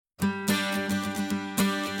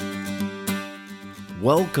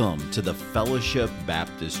Welcome to the Fellowship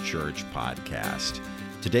Baptist Church podcast.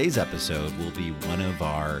 Today's episode will be one of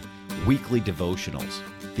our weekly devotionals.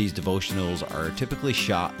 These devotionals are typically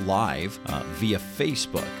shot live via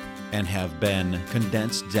Facebook and have been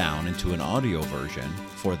condensed down into an audio version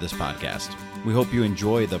for this podcast. We hope you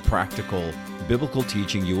enjoy the practical biblical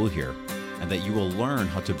teaching you will hear and that you will learn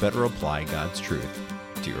how to better apply God's truth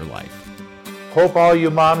to your life. Hope all you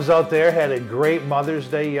moms out there had a great Mother's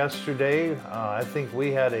Day yesterday. I think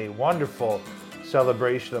we had a wonderful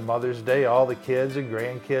celebration of Mother's Day. All the kids and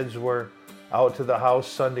grandkids were out to the house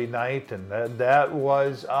Sunday night, and that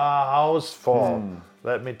was a house full,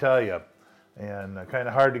 let me tell you. And kind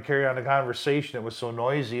of hard to carry on a conversation. It was so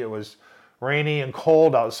noisy. It was rainy and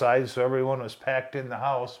cold outside, so everyone was packed in the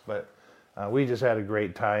house, but we just had a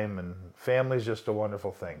great time, and family's just a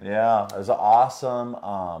wonderful thing. Yeah, it was an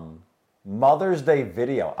awesome Mother's Day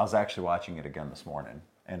video. I was actually watching it again this morning.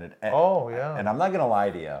 And and I'm not going to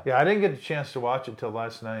lie to you. Yeah, I didn't get a chance to watch it till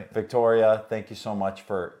last night. Victoria, thank you so much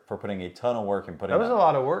for putting a ton of work and putting that was a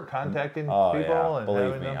lot of work contacting people. Yeah. And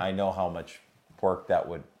believe me, them. I know how much work that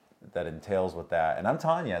entails with that. And I'm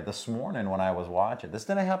telling you, this morning when I was watching, this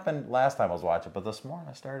didn't happen last time I was watching, but this morning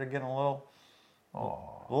I started getting a little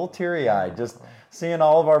teary-eyed, just seeing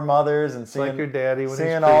all of our mothers and seeing like your daddy when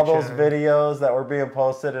seeing all those videos that were being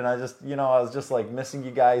posted, and I was just like missing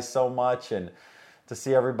you guys so much, and to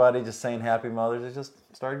see everybody just saying Happy Mothers, it just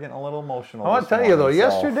started getting a little emotional. I want to tell you though,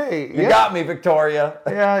 yesterday you got me, Victoria.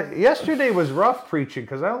 Yeah, yesterday was rough preaching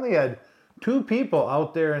because I only had 2 people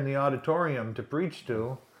out there in the auditorium to preach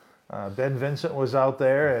to. Ben Vincent was out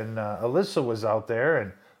there, and Alyssa was out there,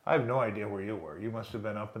 and I have no idea where you were. You must have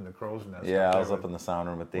been up in the crow's nest. Yeah, I was up in the sound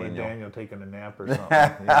room with Daniel. Daniel taking a nap or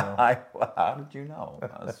something. How did you know?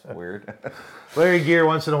 That's weird. Larry Gear,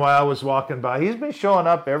 once in a while, was walking by. He's been showing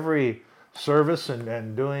up every service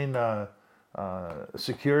and doing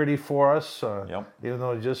security for us. Even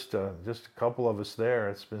though just a couple of us there,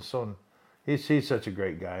 it's been so. He's such a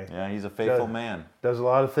great guy. Yeah, he's a faithful man. Does a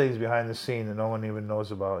lot of things behind the scene that no one even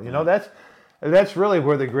knows about. You know, that's really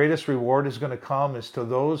where the greatest reward is going to come, is to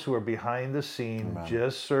those who are behind the scene, Amen.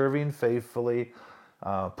 Just serving faithfully,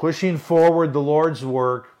 pushing forward the Lord's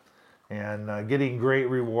work, and getting great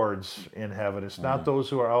rewards in heaven. It's not those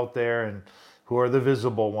who are out there and who are the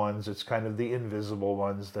visible ones. It's kind of the invisible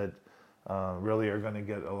ones that really are going to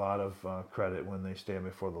get a lot of credit when they stand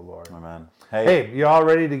before the Lord. Amen. Hey, you all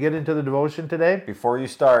ready to get into the devotion today? Before you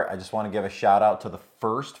start, I just want to give a shout out to the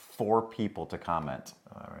first 4 people to comment.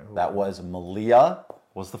 All right. That was Malia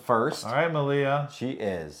was the first. All right, Malia. She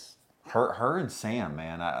is. Her and Sam,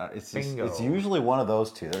 man. It's usually one of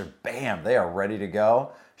those two. They are ready to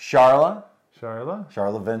go. Charla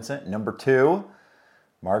Vincent, number 2.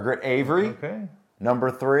 Margaret Avery, Okay.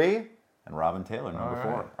 number 3. And Robin Taylor,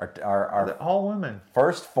 number 4. Our all women.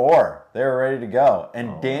 first 4. They're ready to go.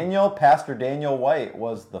 And Pastor Daniel White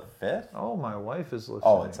was the 5th. Oh, my wife is listening.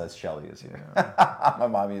 Oh, it says Shelly is here. Yeah. My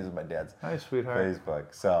mom uses my dad's Hi, sweetheart.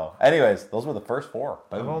 Facebook. So, anyways, those were the first 4.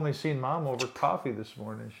 I've only seen Mom over coffee this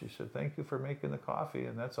morning. She said, "Thank you for making the coffee,"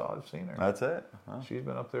 and that's all I've seen her. That's it. Huh? She's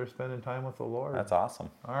been up there spending time with the Lord. That's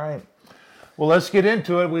awesome. All right. Well, let's get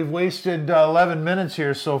into it. We've wasted 11 minutes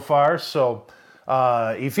here so far. So,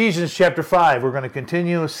 Ephesians chapter 5, we're going to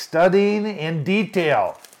continue studying in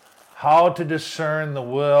detail how to discern the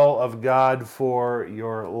will of God for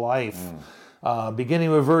your life.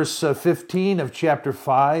 Beginning with verse 15 of chapter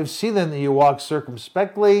 5, "See then that you walk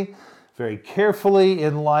circumspectly, very carefully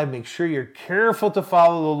in life." Make sure you're careful to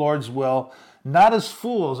follow the Lord's will, not as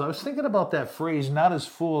fools. I was thinking about that phrase, not as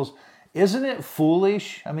fools. Isn't it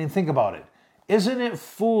foolish? I mean, think about it. Isn't it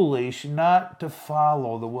foolish not to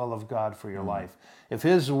follow the will of God for your life? If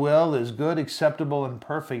His will is good, acceptable, and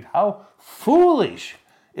perfect, how foolish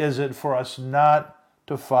is it for us not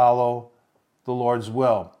to follow the Lord's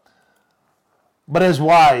will? "But as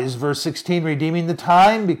wise," verse 16, "redeeming the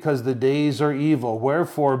time, because the days are evil.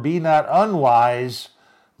 Wherefore be not unwise,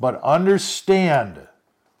 but understand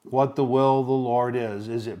what the will of the Lord is."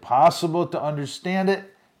 Is it possible to understand it?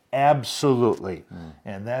 Absolutely.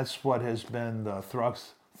 And that's what has been the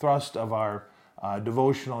thrust of our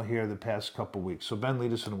devotional here the past couple weeks. So Ben,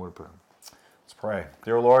 lead us in a word of prayer. Let's pray.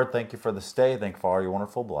 Dear Lord, thank you for this day. Thank you for all your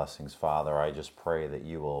wonderful blessings, Father. I just pray that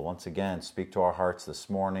you will once again speak to our hearts this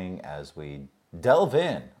morning as we delve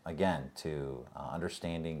in again to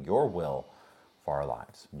understanding your will for our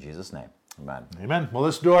lives. In Jesus' name. Amen. Amen. Well,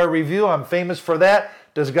 let's do our review. I'm famous for that.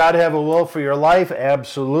 Does God have a will for your life?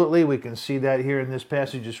 Absolutely. We can see that here in this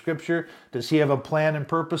passage of Scripture. Does He have a plan and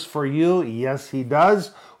purpose for you? Yes, He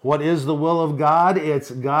does. What is the will of God? It's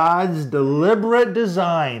God's deliberate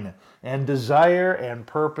design and desire and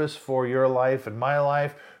purpose for your life and my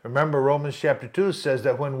life. Remember, Romans chapter 2 says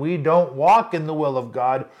that when we don't walk in the will of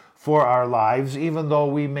God for our lives, even though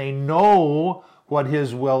we may know what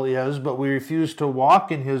His will is, but we refuse to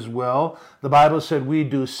walk in His will, the Bible said we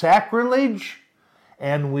do sacrilege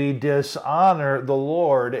and we dishonor the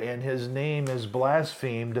Lord, and His name is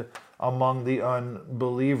blasphemed among the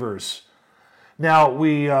unbelievers. Now,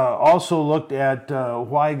 we also looked at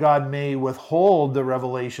why God may withhold the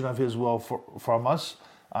revelation of His will from us.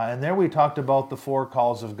 And there we talked about the 4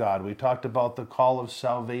 calls of God. We talked about the call of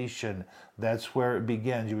salvation. That's where it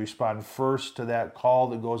begins. You respond first to that call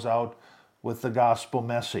that goes out with the gospel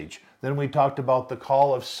message. Then we talked about the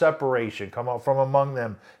call of separation. Come out from among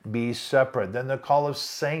them, be separate. Then the call of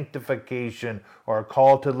sanctification, or a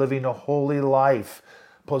call to living a holy life,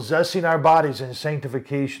 possessing our bodies in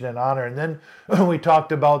sanctification and honor. And then we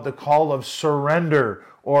talked about the call of surrender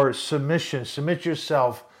or submission. Submit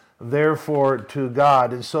yourself, therefore, to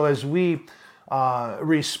God. And so as we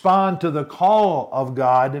respond to the call of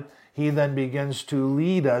God, He then begins to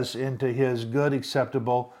lead us into His good,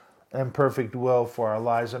 acceptable, and perfect will for our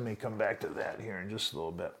lives. Let me come back to that here in just a little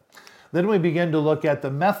bit. Then we begin to look at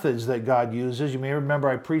the methods that God uses. You may remember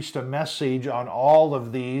I preached a message on all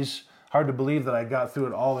of these. Hard to believe that I got through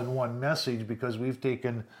it all in one message because we've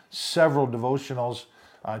taken several devotionals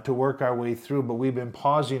to work our way through, but we've been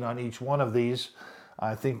pausing on each one of these.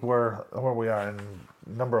 I think where we are in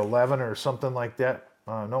number 11 or something like that.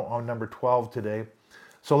 No, on number 12 today.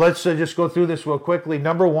 So let's just go through this real quickly.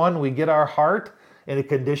 Number 1, we get our heart in a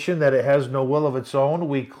condition that it has no will of its own.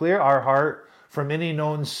 We clear our heart from any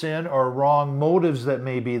known sin or wrong motives that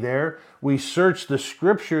may be there. We search the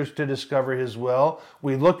Scriptures to discover His will.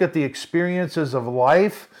 We look at the experiences of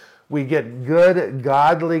life. We get good,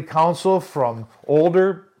 godly counsel from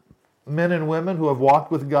older men and women who have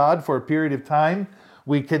walked with God for a period of time.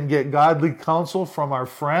 We can get godly counsel from our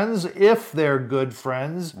friends if they're good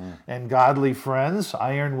friends and godly friends.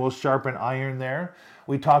 Iron will sharpen iron there.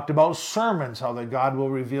 We talked about sermons, how that God will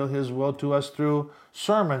reveal His will to us through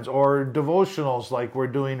sermons or devotionals like we're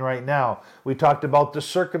doing right now. We talked about the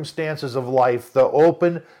circumstances of life, the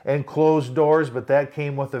open and closed doors, but that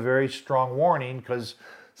came with a very strong warning because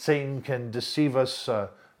Satan can deceive us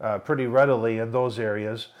pretty readily in those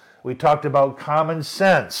areas. We talked about common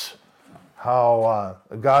sense, how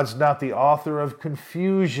God's not the author of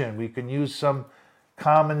confusion. We can use some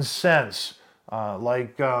common sense.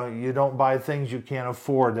 Like you don't buy things you can't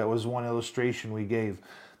afford. That was one illustration we gave.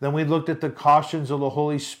 Then we looked at the cautions of the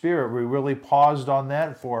Holy Spirit. We really paused on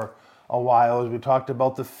that for a while as we talked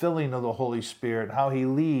about the filling of the Holy Spirit, how He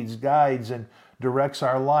leads, guides, and directs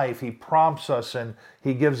our life. He prompts us and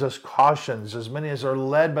He gives us cautions. As many as are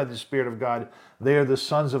led by the Spirit of God, they are the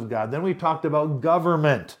sons of God. Then we talked about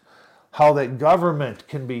government, how that government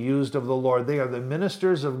can be used of the Lord. They are the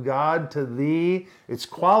ministers of God to thee. It's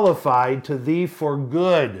qualified to thee for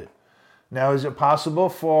good. Now, is it possible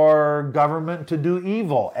for government to do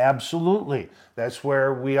evil? Absolutely. That's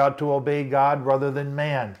where we ought to obey God rather than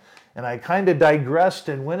man. And I kind of digressed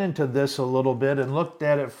and went into this a little bit and looked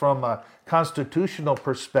at it from a constitutional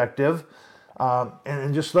perspective.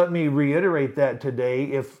 And just let me reiterate that today.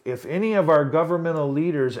 If any of our governmental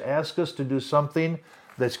leaders ask us to do something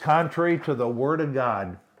that's contrary to the Word of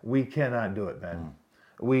God, we cannot do it, man.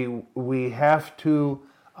 We have to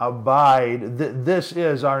abide. This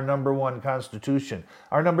is our number 1 constitution.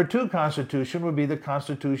 Our number 2 constitution would be the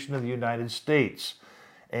Constitution of the United States.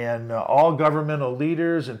 And all governmental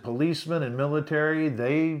leaders and policemen and military,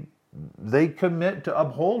 they commit to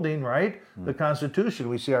upholding, right, the Constitution.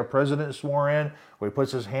 We see our president swore in, where he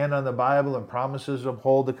puts his hand on the Bible and promises to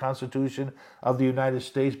uphold the Constitution of the United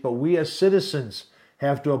States. But we as citizens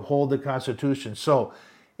have to uphold the Constitution. So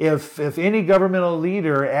if any governmental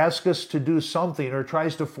leader asks us to do something or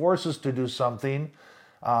tries to force us to do something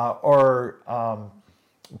or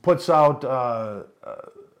puts out,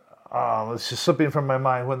 it's just slipping from my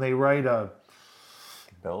mind, when they write a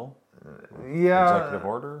bill? Yeah. Executive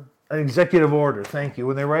order? An executive order, thank you.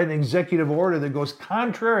 When they write an executive order that goes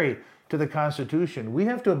contrary to the Constitution, we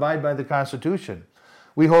have to abide by the Constitution.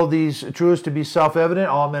 We hold these truths to be self-evident.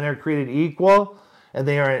 All men are created equal, and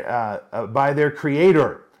they are by their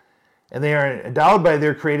Creator. And they are endowed by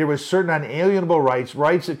their Creator with certain unalienable rights,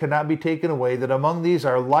 rights that cannot be taken away, that among these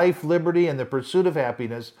are life, liberty, and the pursuit of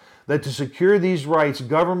happiness, that to secure these rights,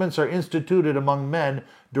 governments are instituted among men,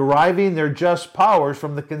 deriving their just powers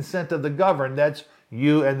from the consent of the governed. That's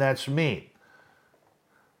you and that's me.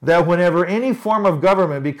 That whenever any form of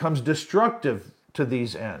government becomes destructive to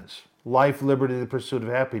these ends, life, liberty, the pursuit of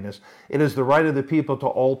happiness, it is the right of the people to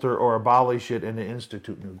alter or abolish it and to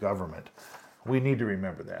institute new government. We need to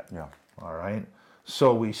remember that. Yeah. All right?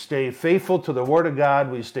 So we stay faithful to the Word of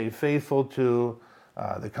God. We stay faithful to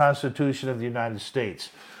the Constitution of the United States.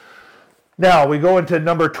 Now, we go into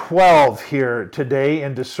number 12 here today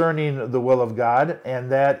in discerning the will of God,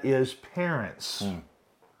 and that is parents.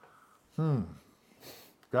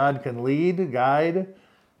 God can lead, guide,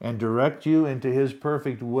 and direct you into His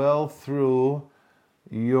perfect will through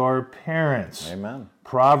your parents. Amen.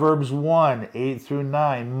 Proverbs 1, 8 through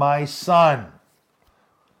 9. My son.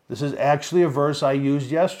 This is actually a verse I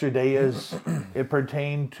used yesterday as it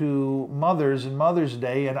pertained to mothers and Mother's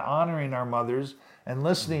Day and honoring our mothers and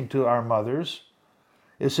listening to our mothers.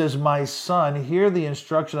 It says, my son, hear the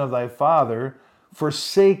instruction of thy father,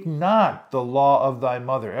 forsake not the law of thy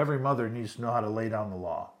mother. Every mother needs to know how to lay down the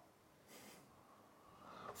law.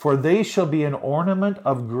 For they shall be an ornament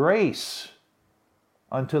of grace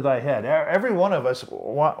unto thy head. Every one of us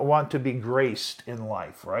want to be graced in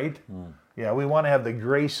life, right? Yeah, we want to have the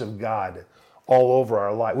grace of God all over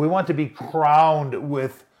our life. We want to be crowned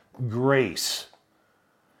with grace.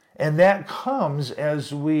 And that comes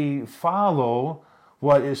as we follow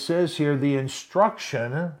what it says here, the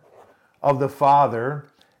instruction of the father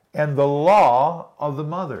and the law of the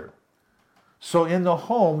mother. So in the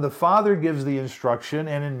home, the father gives the instruction,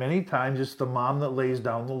 and in many times it's the mom that lays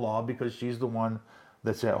down the law because she's the one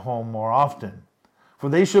that's at home more often. For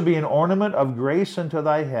they shall be an ornament of grace unto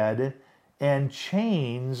thy head, and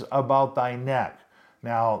chains about thy neck.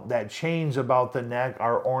 Now, that chains about the neck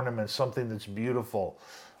are ornaments, something that's beautiful,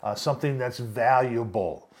 something that's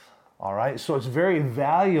valuable. All right, so it's very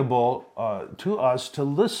valuable to us to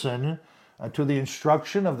listen to the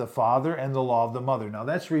instruction of the father and the law of the mother. Now,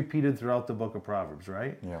 that's repeated throughout the book of Proverbs,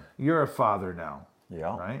 right? Yeah. You're a father now.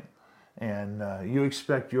 Yeah. Right? And you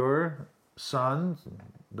expect your sons and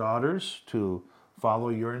daughters to follow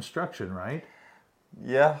your instruction, right?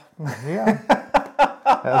 Yeah.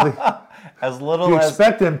 Yeah. As little You as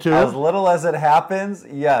expect them to. As little as it happens,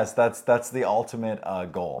 yes, that's the ultimate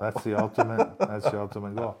goal. That's the ultimate. That's the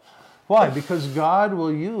ultimate goal. Why? Because God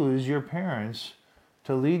will use your parents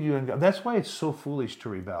to lead you in God. That's why it's so foolish to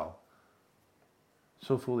rebel.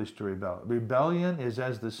 So foolish to rebel. Rebellion is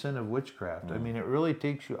as the sin of witchcraft. I mean, it really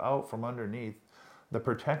takes you out from underneath the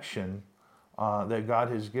protection that God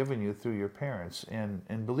has given you through your parents.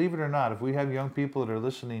 And believe it or not, if we have young people that are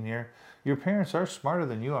listening here, your parents are smarter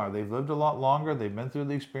than you are. They've lived a lot longer. They've been through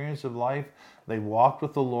the experience of life. They've walked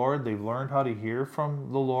with the Lord. They've learned how to hear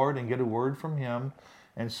from the Lord and get a word from Him.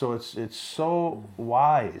 And so it's so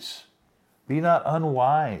wise. Be not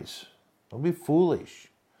unwise. Don't be foolish.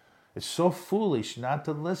 It's so foolish not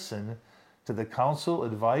to listen to the counsel,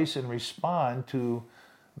 advice, and respond to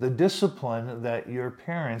the discipline that your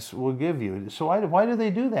parents will give you. So why do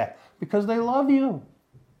they do that? Because they love you.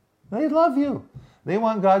 They love you. They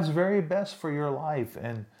want God's very best for your life,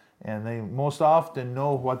 and they most often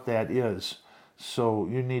know what that is. So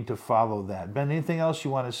you need to follow that. Ben, anything else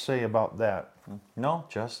you want to say about that? No,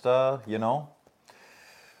 just, it's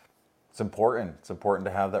important. It's important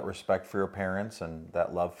to have that respect for your parents and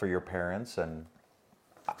that love for your parents.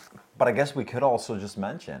 But I guess we could also just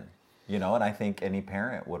mention, and I think any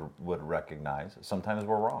parent would recognize sometimes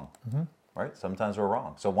we're wrong, right? Sometimes we're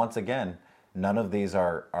wrong. So once again, none of these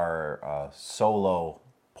are solo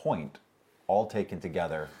point, all taken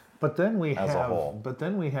together. But then we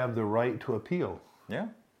have the right to appeal. Yeah.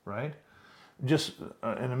 Right? Just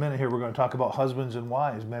in a minute here, we're going to talk about husbands and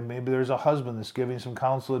wives. Maybe there's a husband that's giving some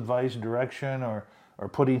counsel, advice, direction, or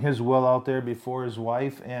putting his will out there before his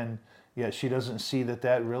wife, and yet she doesn't see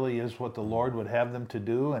that really is what the Lord would have them to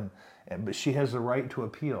do, but she has the right to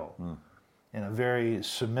appeal. In a very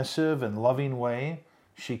submissive and loving way,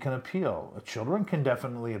 she can appeal. Children can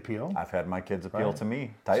definitely appeal. I've had my kids appeal to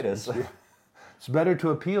me, Titus. It's better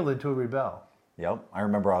to appeal than to rebel. Yep. I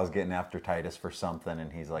remember I was getting after Titus for something,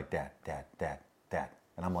 and he's like, Dad.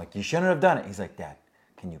 And I'm like, you shouldn't have done it. He's like, Dad,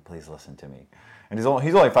 can you please listen to me? And he's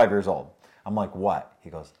only 5 years old. I'm like, what? He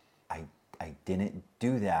goes, I didn't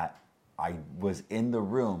do that. I was in the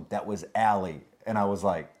room. That was Allie. And I was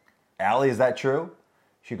like, Allie, is that true?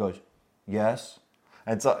 She goes, yes.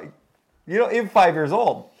 And so, even 5 years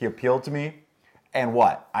old, he appealed to me. And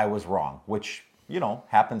what? I was wrong, which,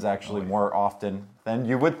 happens actually more often than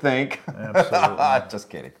you would think. Absolutely. Just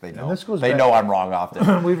kidding. They know. And this goes they back, know I'm wrong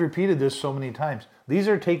often. We've repeated this so many times. These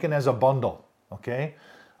are taken as a bundle, okay?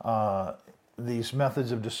 These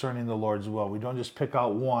methods of discerning the Lord's will. We don't just pick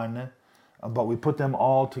out one, but we put them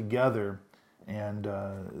all together, and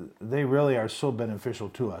they really are so beneficial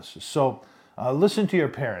to us. So listen to your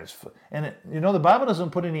parents. And, the Bible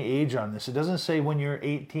doesn't put any age on this. It doesn't say when you're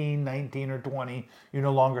 18, 19, or 20, you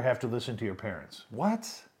no longer have to listen to your parents.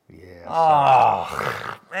 What? Yes.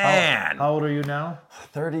 Oh, man. How old are you now?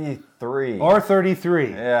 33. Or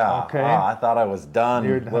 33. Yeah. Okay. Oh, I thought I was done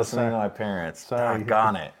You're done. listening Sorry. to my parents. Sorry.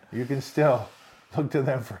 Doggone it. You can still look to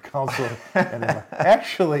them for counsel.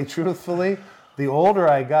 Actually, truthfully, the older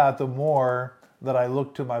I got, the more that I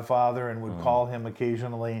looked to my father and would call him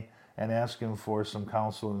occasionally and ask him for some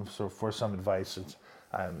counsel and for some advice.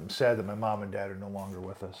 I'm sad that my mom and dad are no longer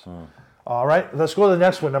with us. All right, let's go to the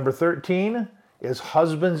next one. Number 13 is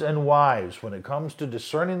husbands and wives. When it comes to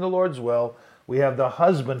discerning the Lord's will, we have the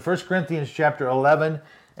husband. 1 Corinthians chapter 11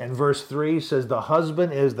 and verse 3 says the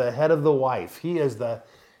husband is the head of the wife. He is the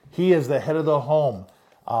head of the home.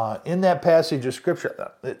 In that passage of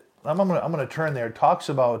Scripture, I'm going to turn there. It talks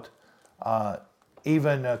about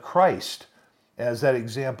even Christ as that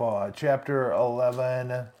example. Chapter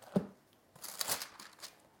 11,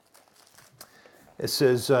 it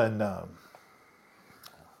says in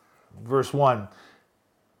verse 1,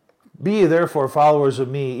 "Be ye therefore followers of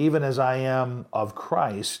me, even as I am of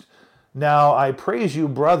Christ. Now I praise you,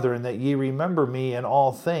 brethren, that ye remember me in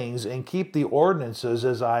all things, and keep the ordinances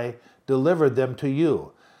as I delivered them to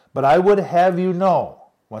you. But I would have you know,"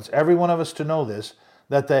 wants every one of us to know this,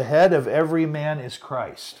 "that the head of every man is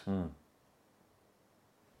Christ.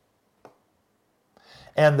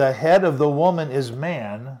 And the head of the woman is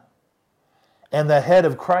man, and the head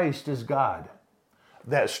of Christ is God."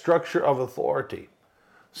 That structure of authority.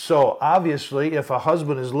 So obviously, if a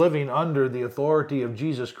husband is living under the authority of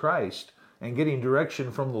Jesus Christ and getting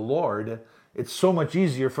direction from the Lord, it's so much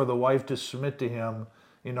easier for the wife to submit to him.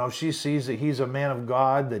 You know, if she sees that he's a man of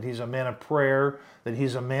God, that he's a man of prayer, that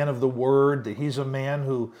he's a man of the Word, that he's a man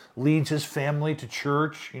who leads his family to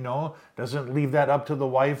church, doesn't leave that up to the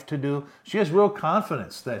wife to do. She has real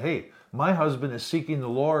confidence that, hey, my husband is seeking the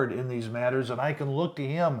Lord in these matters, and I can look to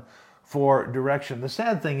him for direction. The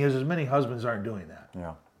sad thing is many husbands aren't doing that.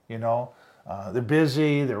 Yeah. They're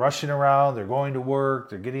busy, they're rushing around, they're going to work,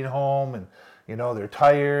 they're getting home, and they're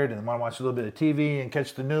tired and want to watch a little bit of TV and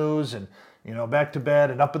catch the news and back to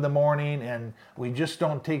bed and up in the morning, and we just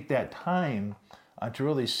don't take that time to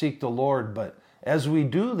really seek the Lord. But as we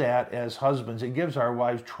do that as husbands, it gives our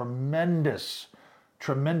wives tremendous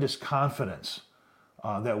confidence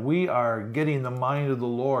that we are getting the mind of the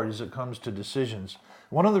Lord as it comes to decisions.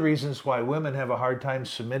 One of the reasons why women have a hard time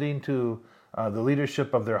submitting to the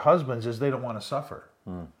leadership of their husbands is they don't want to suffer.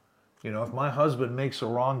 If my husband makes a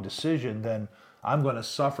wrong decision, then I'm going to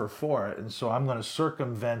suffer for it, and so I'm going to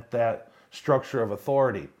circumvent that structure of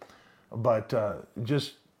authority. But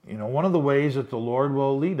one of the ways that the Lord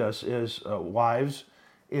will lead us is wives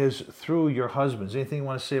is through your husbands. Anything you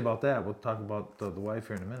want to say about that? We'll talk about the wife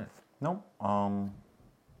here in a minute. No.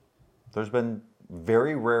 There's been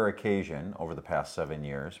very rare occasion over the past 7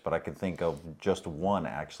 years, but I can think of just one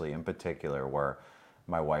actually in particular where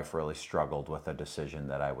my wife really struggled with a decision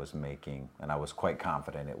that I was making, and I was quite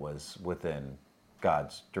confident it was within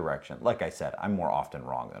God's direction. Like I said, I'm more often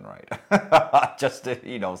wrong than right. Just to,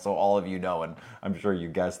 so all of you know, and I'm sure you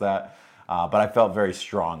guessed that. But I felt very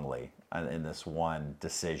strongly in this one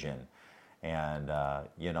decision. And,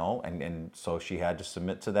 and so she had to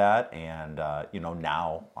submit to that. And,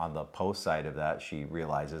 now on the post side of that, she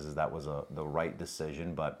realizes that was the right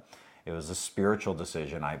decision, but it was a spiritual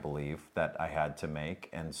decision, I believe, that I had to make.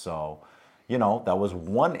 And so, that was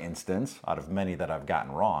one instance out of many that I've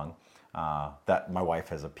gotten wrong, that my wife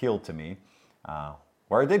has appealed to me,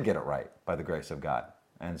 where I did get it right by the grace of God.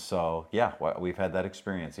 And so, we've had that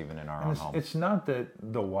experience even in our own home. It's not that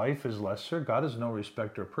the wife is lesser. God is no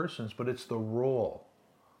respecter of persons, but it's the role.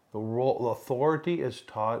 The authority is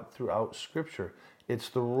taught throughout Scripture. It's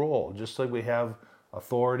the role. Just like we have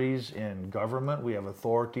authorities in government, we have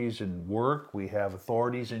authorities in work, we have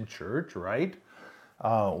authorities in church, right?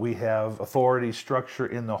 We have authority structure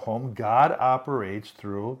in the home. God operates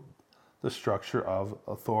through the structure of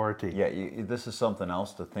authority. Yeah, this is something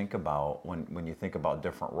else to think about when you think about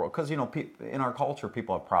different roles. Because, in our culture,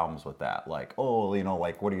 people have problems with that. Like, what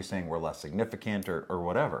are you saying, we're less significant or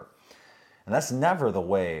whatever. And that's never the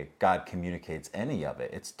way God communicates any of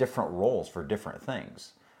it. It's different roles for different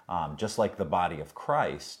things. Just like the body of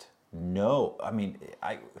Christ. 1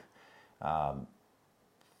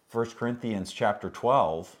 Corinthians chapter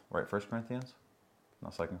 12, right? 1 Corinthians?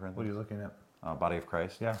 Not 2 Corinthians? What are you looking at? Body of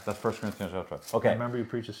Christ? Yeah. That's 1 Corinthians chapter 12. Okay. I remember you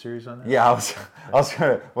preached a series on that? Yeah, was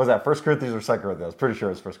that 1 Corinthians or 2 Corinthians? I was pretty sure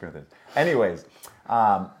it was 1 Corinthians. Anyways,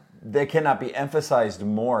 they cannot be emphasized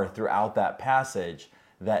more throughout that passage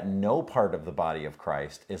that no part of the body of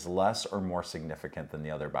Christ is less or more significant than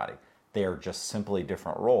the other body. They are just simply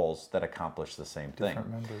different roles that accomplish the same thing.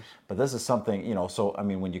 Different members. But this is something,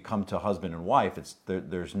 when you come to husband and wife,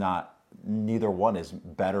 there's not neither one is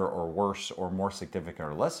better or worse or more significant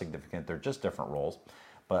or less significant. They're just different roles.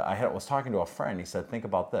 But I was talking to a friend. He said, think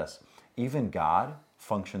about this. Even God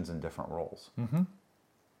functions in different roles. Mm-hmm.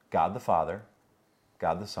 God the Father,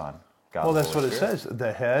 God the Son, God Well, the that's Holy what it Spirit. says.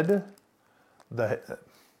 The head,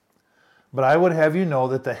 but I would have you know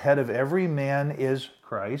that the head of every man is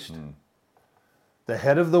Christ. The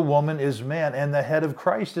head of the woman is man, and the head of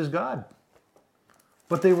Christ is God.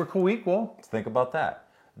 But they were co-equal. Think about that.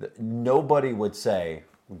 Nobody would say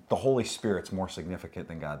the Holy Spirit's more significant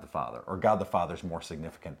than God the Father, or God the Father's more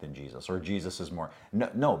significant than Jesus, or Jesus is more.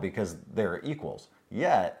 No, because they're equals.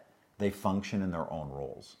 Yet, they function in their own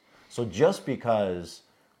roles. So just because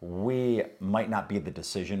we might not be the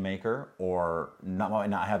decision maker or might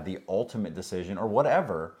not have the ultimate decision or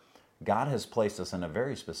whatever, God has placed us in a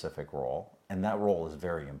very specific role, and that role is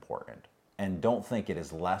very important. And don't think it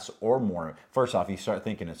is less or more. First off, you start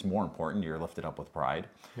thinking it's more important, you're lifted up with pride.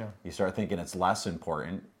 Yeah. You start thinking it's less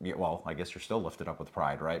important, well, I guess you're still lifted up with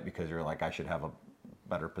pride, right? Because you're like, I should have a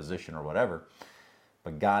better position or whatever.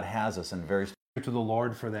 But God has us in very... To the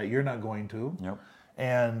Lord for that. You're not going to. Yep.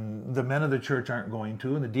 And the men of the church aren't going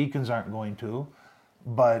to, and the deacons aren't going to.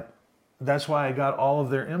 But that's why I got all of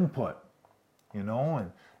their input,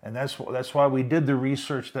 and that's why we did the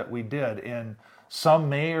research that we did. And some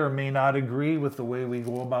may or may not agree with the way we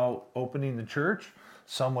go about opening the church.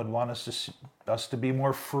 Some would want us to be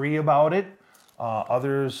more free about it.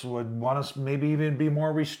 Others would want us maybe even be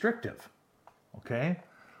more restrictive. Okay?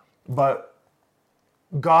 But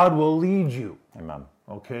God will lead you. Amen.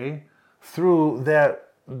 Okay? Through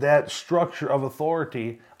that structure of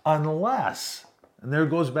authority, unless, and there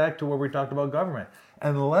goes back to where we talked about government,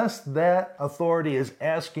 unless that authority is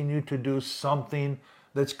asking you to do something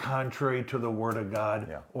that's contrary to the Word of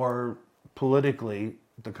God or politically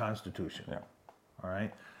the Constitution. Yeah. All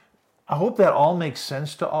right? I hope that all makes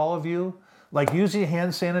sense to all of you. Like using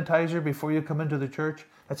hand sanitizer before you come into the church,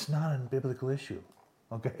 that's not a biblical issue.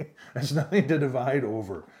 Okay? That's nothing to divide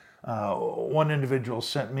over. One individual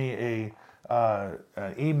sent me an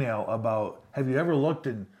email about, have you ever looked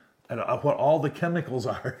at what all the chemicals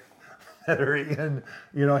are that are in,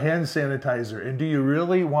 hand sanitizer? And do you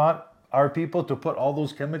really want our people to put all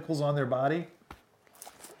those chemicals on their body?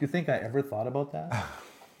 You think I ever thought about that?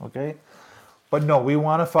 Okay? But no, we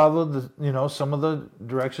want to follow some of the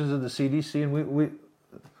directions of the CDC, and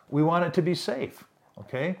we want it to be safe.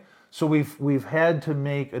 Okay? So we've had to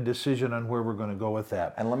make a decision on where we're going to go with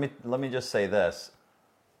that. And let me just say this: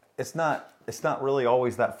 it's not really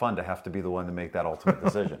always that fun to have to be the one to make that ultimate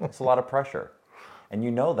decision. It's a lot of pressure, and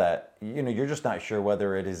that you're just not sure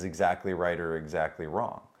whether it is exactly right or exactly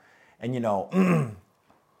wrong. And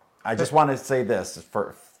I just want to say this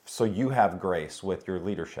so you have grace with your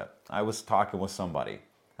leadership. I was talking with somebody,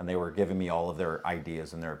 and they were giving me all of their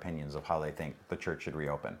ideas and their opinions of how they think the church should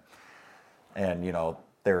reopen, and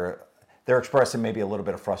they're expressing maybe a little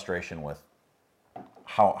bit of frustration with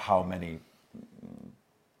how many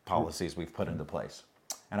policies we've put into place.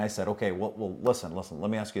 And I said, okay, well, listen,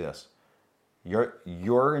 let me ask you this.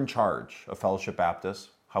 You're in charge of Fellowship Baptist.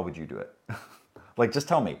 How would you do it? Like, just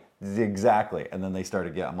tell me exactly. And then they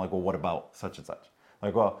started I'm like, well, what about such and such?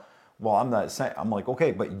 Like, well, I'm not saying, I'm like,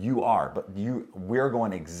 okay, but you are, we're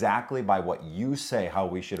going exactly by what you say how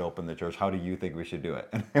we should open the church. How do you think we should do it?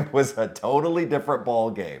 And it was a totally different ball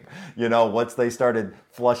game. Once they started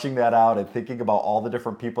flushing that out and thinking about all the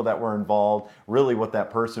different people that were involved, really what that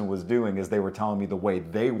person was doing is they were telling me the way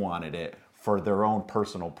they wanted it for their own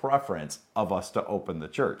personal preference of us to open the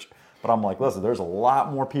church. But I'm like, listen, there's a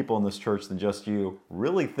lot more people in this church than just you.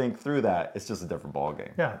 Really think through that. It's just a different ballgame.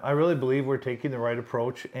 Yeah, I really believe we're taking the right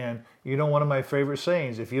approach. And one of my favorite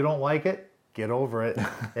sayings, if you don't like it, get over it.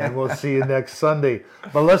 And we'll see you next Sunday.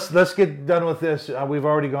 But let's get done with this. We've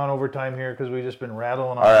already gone over time here because we've just been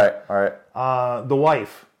rattling on. All right. The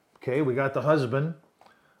wife. Okay, we got the husband.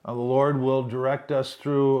 The Lord will direct us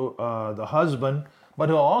through the husband, but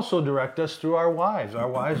He'll also direct us through our wives. Our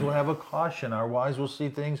wives will have a caution. Our wives will see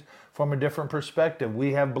things from a different perspective.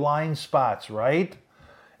 We have blind spots, right?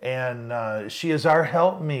 And she is our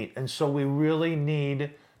helpmeet, and so we really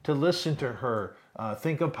need to listen to her.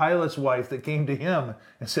 Think of Pilate's wife that came to him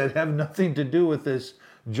and said, have nothing to do with this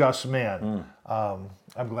just man. I'm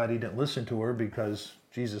glad he didn't listen to her because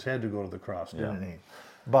Jesus had to go to the cross, didn't he?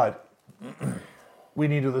 But we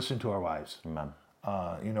need to listen to our wives. Amen.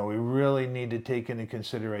 We really need to take into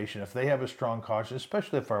consideration if they have a strong caution,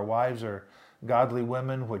 especially if our wives are godly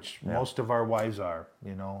women, which most of our wives are.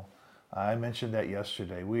 I mentioned that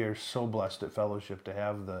yesterday. We are so blessed at Fellowship to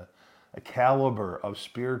have the caliber of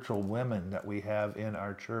spiritual women that we have in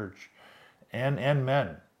our church, and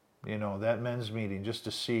men. that men's meeting, just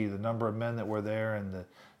to see the number of men that were there and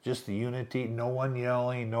just the unity, no one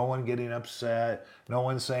yelling, no one getting upset, no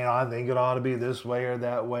one saying, I think it ought to be this way or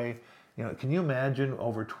that way. Can you imagine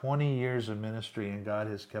over 20 years of ministry and God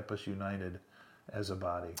has kept us united as a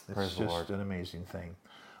body? It's just an amazing thing.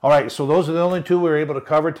 All right, so those are the only two we were able to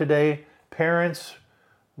cover today. Parents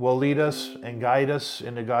will lead us and guide us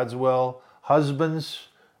into God's will. Husbands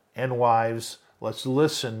and wives, let's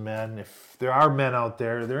listen, men. If there are men out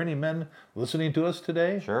there, are there any men listening to us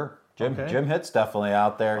today? Sure. Jim Hitt's definitely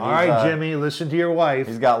out there. All right, Jimmy, listen to your wife.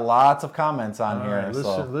 He's got lots of comments on here. Right,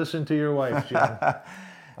 listen to your wife, Jim.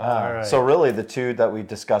 All right. So really, the two that we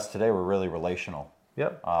discussed today were really relational.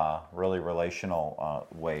 Yep. Really relational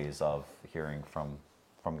ways of hearing from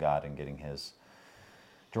God and getting His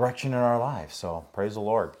direction in our lives. So praise the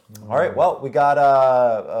Lord. All right. Well, we got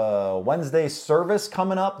a Wednesday service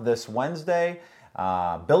coming up this Wednesday.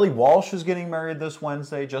 Billy Walsh is getting married this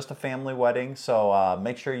Wednesday, just a family wedding. So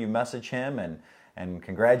make sure you message him and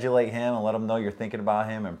congratulate him and let him know you're thinking about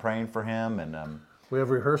him and praying for him. And we have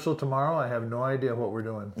rehearsal tomorrow. I have no idea what we're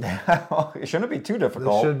doing. Well, it shouldn't be too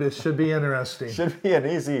difficult. It should be interesting. Should be an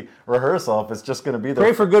easy rehearsal if it's just going to be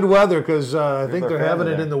Pray for good weather because I think they're having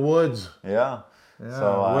it in the woods. Yeah. Yeah.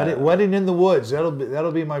 So wedding in the woods.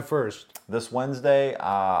 That'll be my first. This Wednesday,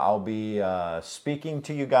 I'll be speaking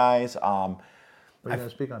to you guys. What are you going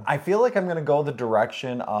to speak on? I feel like I'm going to go the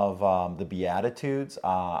direction of the Beatitudes.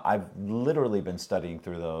 I've literally been studying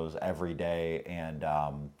through those every day and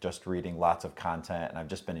just reading lots of content, and I've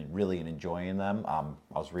just been really enjoying them. I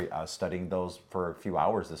was studying those for a few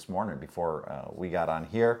hours this morning before we got on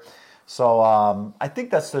here. So I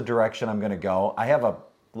think that's the direction I'm going to go. I have a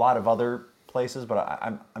lot of other places, but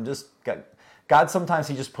I'm just... God, sometimes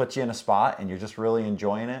He just puts you in a spot, and you're just really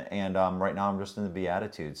enjoying it, and right now I'm just in the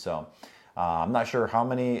Beatitudes, so... I'm not sure how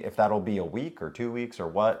many, if that'll be a week or 2 weeks or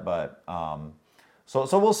what, but so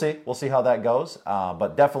we'll see. We'll see how that goes.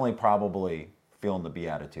 But definitely probably feeling the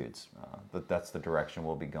Beatitudes. That's the direction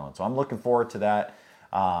we'll be going. So I'm looking forward to that.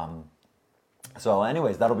 So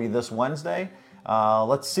anyways, that'll be this Wednesday.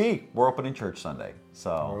 Let's see. We're opening church Sunday.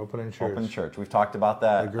 So we're opening church. Open church. We've talked about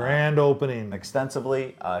that. The grand opening.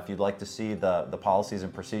 Extensively. If you'd like to see the policies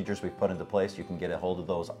and procedures we've put into place, you can get a hold of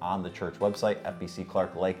those on the church website,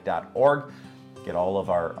 fbcclarklake.org. Get all of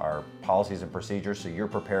our policies and procedures so you're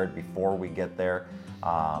prepared before we get there.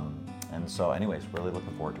 And so anyways, really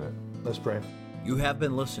looking forward to it. Let's pray. You have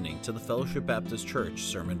been listening to the Fellowship Baptist Church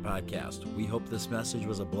Sermon Podcast. We hope this message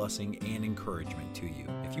was a blessing and encouragement to you.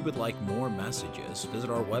 If you would like more messages, visit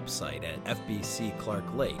our website at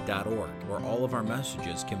fbcclarklake.org, where all of our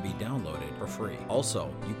messages can be downloaded for free.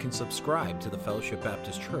 Also, you can subscribe to the Fellowship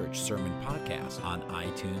Baptist Church Sermon Podcast on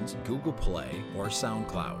iTunes, Google Play, or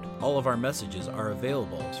SoundCloud. All of our messages are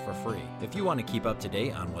available for free. If you want to keep up to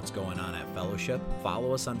date on what's going on at Fellowship,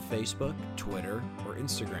 follow us on Facebook, Twitter, or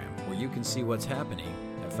Instagram, where you can see what's happening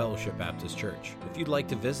at Fellowship Baptist Church. If you'd like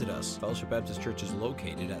to visit us, Fellowship Baptist Church is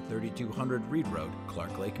located at 3200 Reed Road,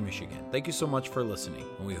 Clark Lake, Michigan. Thank you so much for listening,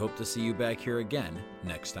 and we hope to see you back here again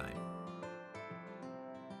next time.